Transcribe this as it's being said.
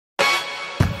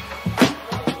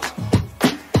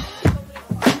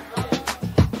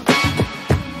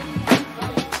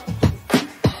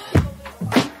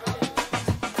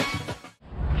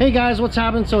Hey guys, what's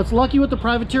happening? So it's Lucky with the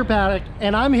Privateer Paddock,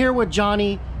 and I'm here with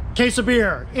Johnny Case of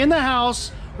Beer in the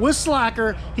house with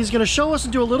Slacker. He's going to show us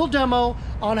and do a little demo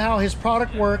on how his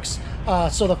product works,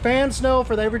 so the fans know,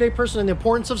 for the everyday person, the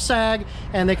importance of sag,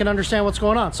 and they can understand what's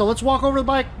going on. So let's walk over the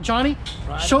bike. Johnny,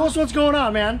 show us what's going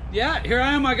on, man. Yeah, here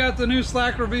I am. I got the new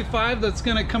Slacker V5 that's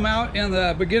going to come out in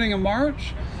the beginning of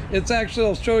March. It's actually,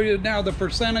 I'll show you now the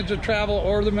percentage of travel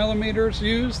or the millimeters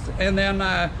used, and then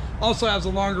also has a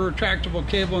longer retractable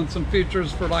cable and some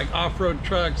features for like off-road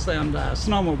trucks and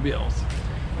snowmobiles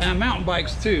and mountain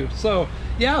bikes too. So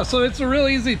yeah, so it's a real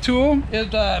easy tool.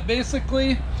 It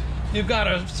basically, you've got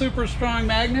a super strong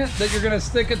magnet that you're going to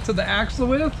stick it to the axle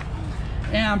with,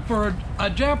 and for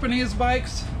Japanese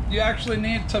bikes you actually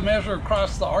need to measure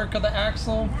across the arc of the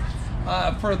axle.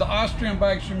 For the Austrian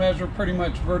bikes, you measure pretty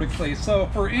much vertically. So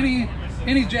for any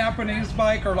Japanese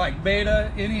bike, or like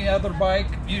Beta, any other bike,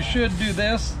 you should do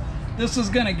this. This is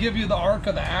going to give you the arc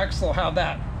of the axle, how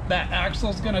that axle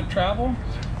is going to travel.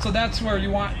 So that's where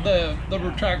you want the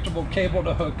retractable cable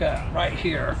to hook up, right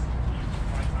here.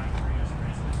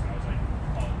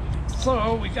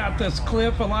 So we got this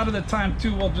clip. A lot of the time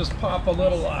too, we'll just pop a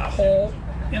little hole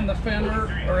in the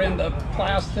fender or in the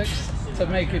plastics to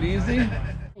make it easy.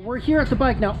 We're here at the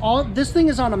bike now. This thing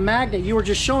is on a magnet you were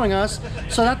just showing us,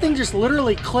 so that thing just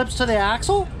literally clips to the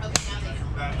axle.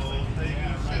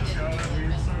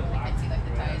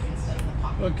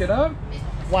 Hook it up.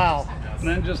 Wow. And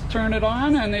then just turn it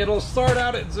on, and it'll start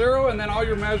out at 0, and then all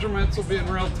your measurements will be in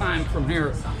real time from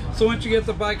here. So once you get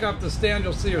the bike off the stand,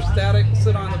 you'll see your static,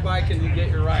 sit on the bike, and you get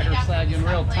your rider sag in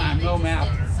real time. No math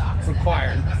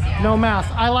required. No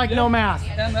math. I like no math.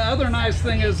 And the other nice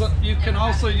thing is you can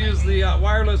also use the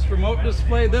wireless remote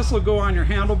display. This will go on your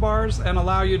handlebars and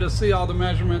allow you to see all the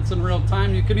measurements in real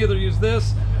time. You can either use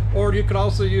this, or you could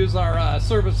also use our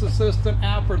service assistant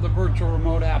app or the virtual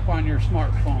remote app on your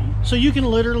smartphone. So you can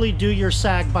literally do your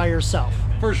sag by yourself.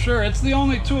 For sure. It's the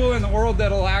only tool in the world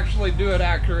that'll actually do it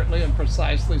accurately and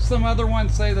precisely. Some other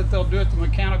ones say that they'll do it, the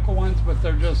mechanical ones, but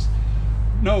they're just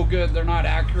no good. They're not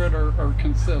accurate or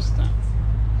consistent.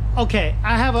 Okay,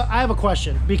 I have a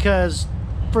question, because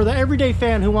for the everyday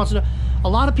fan who wants to know, a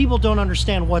lot of people don't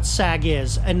understand what sag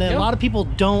is, and a lot of people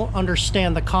don't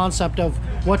understand the concept of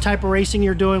what type of racing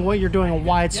you're doing, what you're doing, and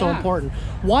why it's so important.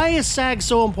 Why is sag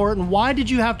so important? Why did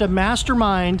you have to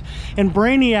mastermind and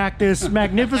brainiac this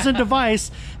magnificent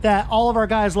device that all of our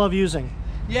guys love using?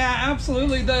 Yeah,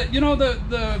 absolutely.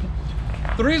 The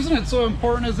reason it's so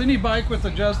important is any bike with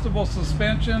adjustable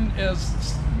suspension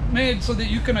is made so that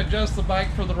you can adjust the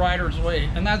bike for the rider's weight,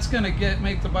 and that's going to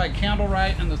make the bike handle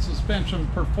right and the suspension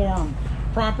perform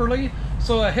properly.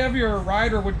 So a heavier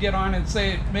rider would get on and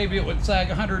say maybe it would sag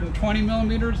 120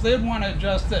 millimeters. They'd want to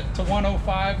adjust it to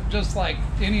 105, just like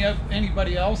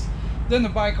anybody else. Then the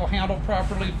bike will handle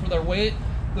properly for their weight.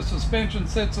 The suspension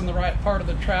sits in the right part of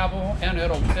the travel, and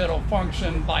it'll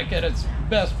function like at its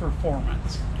best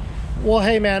performance. Well,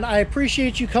 hey man, I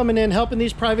appreciate you coming in, helping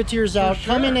these privateers out,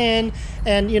 coming in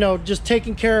and, you know, just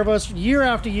taking care of us year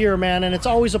after year, man. And it's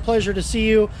always a pleasure to see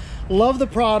you. Love the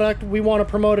product. We want to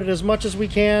promote it as much as we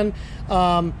can.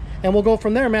 And we'll go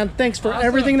from there, man. Thanks for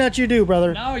everything that you do,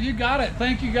 brother. No, you got it.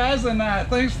 Thank you guys. And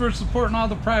thanks for supporting all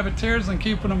the privateers and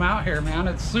keeping them out here, man.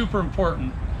 It's super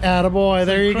important. Attaboy,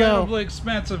 there you go. Incredibly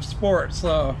expensive sport,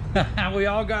 so we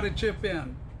all got to chip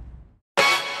in.